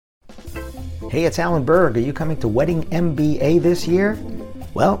Hey, it's Alan Berg. Are you coming to Wedding MBA this year?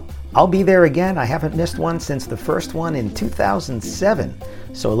 Well, I'll be there again. I haven't missed one since the first one in 2007.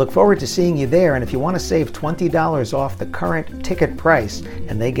 So I look forward to seeing you there. And if you want to save $20 off the current ticket price,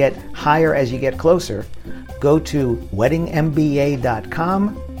 and they get higher as you get closer, go to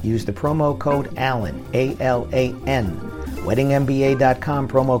weddingmba.com. Use the promo code ALAN, A-L-A-N. weddingmba.com,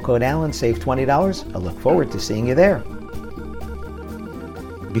 promo code ALAN, save $20. I look forward to seeing you there.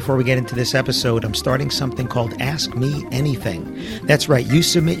 Before we get into this episode, I'm starting something called Ask Me Anything. That's right, you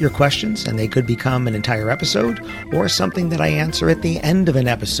submit your questions and they could become an entire episode or something that I answer at the end of an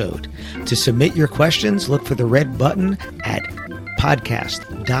episode. To submit your questions, look for the red button at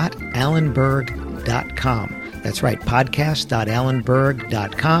podcast.alanberg.com. That's right,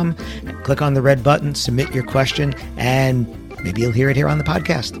 podcast.alanberg.com. Click on the red button, submit your question, and maybe you'll hear it here on the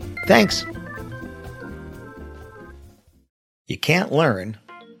podcast. Thanks. You can't learn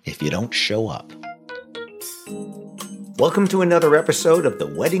if you don't show up. Welcome to another episode of the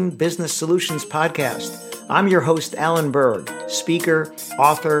Wedding Business Solutions Podcast. I'm your host, Alan Berg, speaker,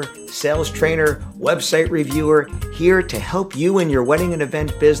 author, sales trainer, website reviewer, here to help you in your wedding and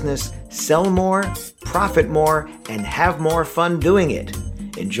event business sell more, profit more, and have more fun doing it.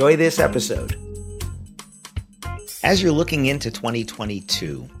 Enjoy this episode. As you're looking into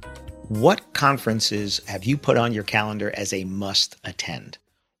 2022, what conferences have you put on your calendar as a must attend?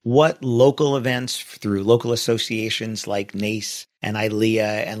 What local events through local associations like NACE and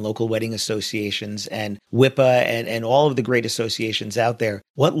ILEA and local wedding associations and WIPA and all of the great associations out there,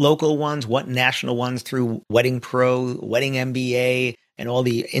 what local ones, what national ones through Wedding Pro, Wedding MBA, and all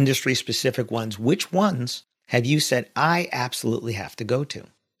the industry-specific ones, which ones have you said, I absolutely have to go to?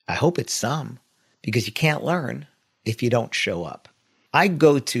 I hope it's some, because you can't learn if you don't show up. I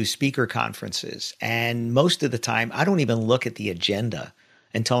go to speaker conferences, and most of the time, I don't even look at the agenda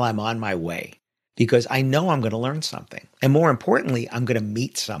until I'm on my way, because I know I'm going to learn something. And more importantly, I'm going to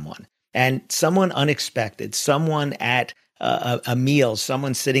meet someone, and someone unexpected, someone at a meal,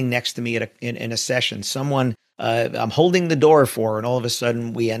 someone sitting next to me in a session, someone I'm holding the door for, and all of a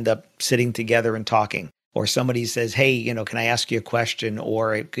sudden we end up sitting together and talking. Or somebody says, hey, can I ask you a question?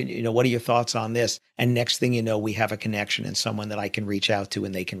 Or, what are your thoughts on this? And next thing you know, we have a connection and someone that I can reach out to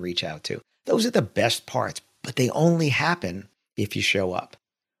and they can reach out to. Those are the best parts, but they only happen if you show up.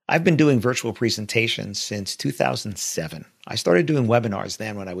 I've been doing virtual presentations since 2007. I started doing webinars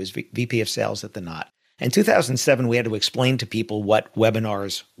then when I was VP of sales at The Knot. In 2007, we had to explain to people what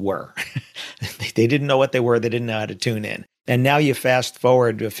webinars were. They didn't know what they were. They didn't know how to tune in. And now you fast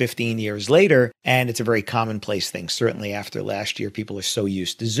forward to 15 years later, and it's a very commonplace thing. Certainly after last year, people are so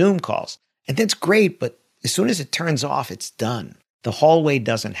used to Zoom calls. And that's great, but as soon as it turns off, it's done. The hallway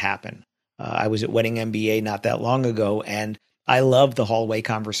doesn't happen. I was at Wedding MBA not that long ago, and I love the hallway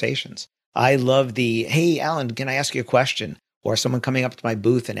conversations. I love the, hey, Alan, can I ask you a question? Or someone coming up to my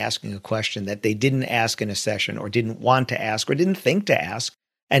booth and asking a question that they didn't ask in a session or didn't want to ask or didn't think to ask.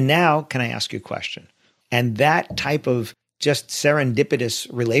 And now, can I ask you a question? And that type of just serendipitous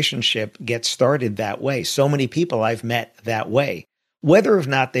relationship gets started that way. So many people I've met that way. Whether or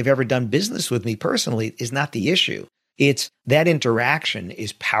not they've ever done business with me personally is not the issue. It's that interaction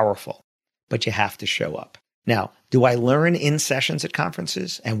is powerful, but you have to show up. Now, do I learn in sessions at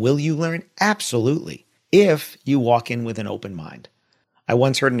conferences? And will you learn? Absolutely, if you walk in with an open mind. I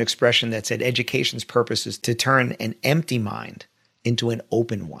once heard an expression that said education's purpose is to turn an empty mind into an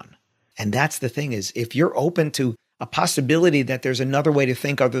open one. And that's the thing is, if you're open to a possibility that there's another way to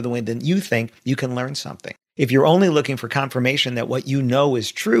think other than you think, you can learn something. If you're only looking for confirmation that what you know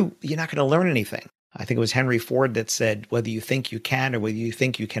is true, you're not going to learn anything. I think it was Henry Ford that said, whether you think you can or whether you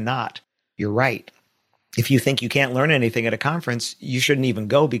think you cannot, you're right. If you think you can't learn anything at a conference, you shouldn't even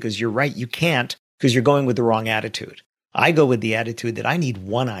go, because you're right, you can't, because you're going with the wrong attitude. I go with the attitude that I need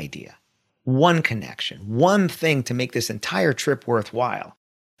one idea, one connection, one thing to make this entire trip worthwhile.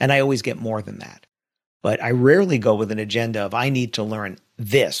 And I always get more than that. But I rarely go with an agenda of I need to learn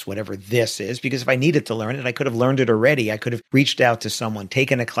this, whatever this is, because if I needed to learn it, I could have learned it already. I could have reached out to someone,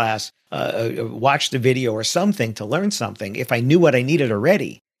 taken a class, watched a video or something to learn something if I knew what I needed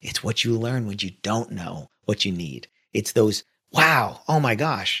already. It's what you learn when you don't know what you need. It's those, wow, oh my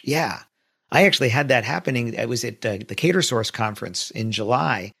gosh, yeah. I actually had that happening. I was at the CaterSource conference in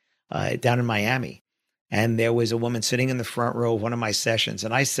July down in Miami. And there was a woman sitting in the front row of one of my sessions,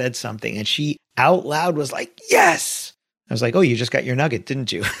 and I said something, and she out loud was like, yes. I was like, oh, you just got your nugget,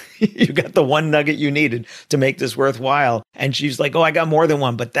 didn't you? You got the one nugget you needed to make this worthwhile. And she's like, oh, I got more than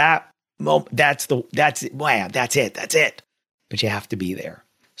one, but that's it. Wow, that's it. But you have to be there.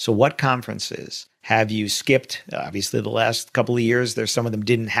 So what conferences Have you skipped? Obviously, the last couple of years, there's some of them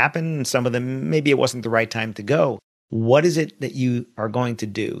didn't happen, and some of them, maybe it wasn't the right time to go. What is it that you are going to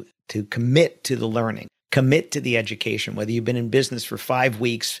do to commit to the learning, commit to the education, whether you've been in business for 5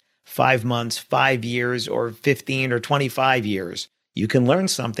 weeks, 5 months, 5 years, or 15 or 25 years? You can learn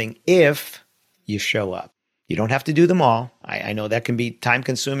something if you show up. You don't have to do them all. I know that can be time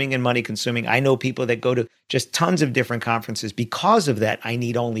consuming and money consuming. I know people that go to just tons of different conferences. Because of that, I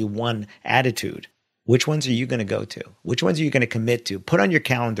need only one attitude. Which ones are you going to go to? Which ones are you going to commit to? Put on your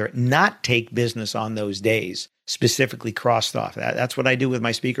calendar, not take business on those days, specifically crossed off. That's what I do with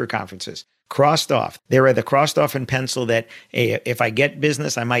my speaker conferences. Crossed off. They're either crossed off in pencil that if I get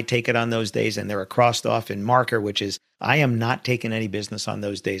business, I might take it on those days. And they're crossed off in marker, which is I am not taking any business on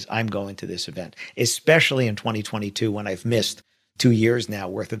those days. I'm going to this event, especially in 2022 when I've missed 2 years now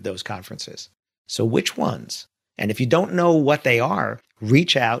worth of those conferences. So which ones? And if you don't know what they are,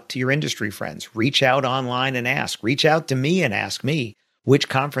 reach out to your industry friends. Reach out online and ask. Reach out to me and ask me, which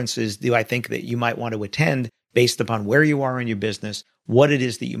conferences do I think that you might want to attend based upon where you are in your business, what it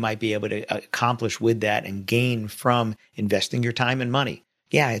is that you might be able to accomplish with that and gain from investing your time and money.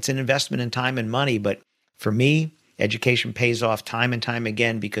 Yeah, it's an investment in time and money, but for me, education pays off time and time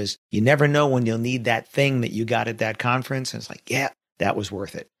again because you never know when you'll need that thing that you got at that conference. And it's like, yeah, that was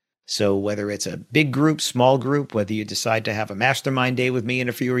worth it. So whether it's a big group, small group, whether you decide to have a mastermind day with me and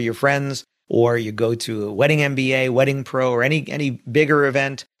a few of your friends, or you go to a Wedding MBA, Wedding Pro, or any bigger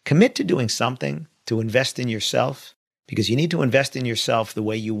event, commit to doing something to invest in yourself, because you need to invest in yourself the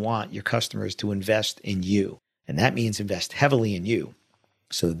way you want your customers to invest in you. And that means invest heavily in you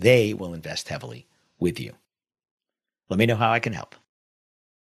so they will invest heavily with you. Let me know how I can help.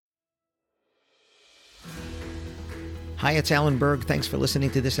 Hi, it's Alan Berg. Thanks for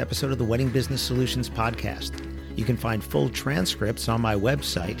listening to this episode of the Wedding Business Solutions Podcast. You can find full transcripts on my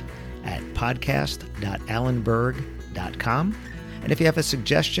website at podcast.alanberg.com. And if you have a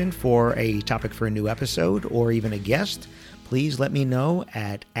suggestion for a topic for a new episode or even a guest, please let me know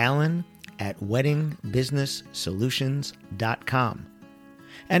at alan@weddingbusinesssolutions.com.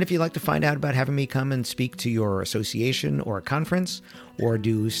 And if you'd like to find out about having me come and speak to your association or conference, or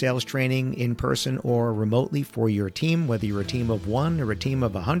do sales training in person or remotely for your team, whether you're a team of 1 or a team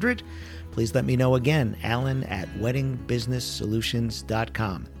of 100, please let me know again,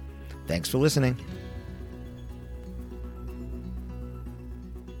 alan@weddingbusinesssolutions.com. Thanks for listening.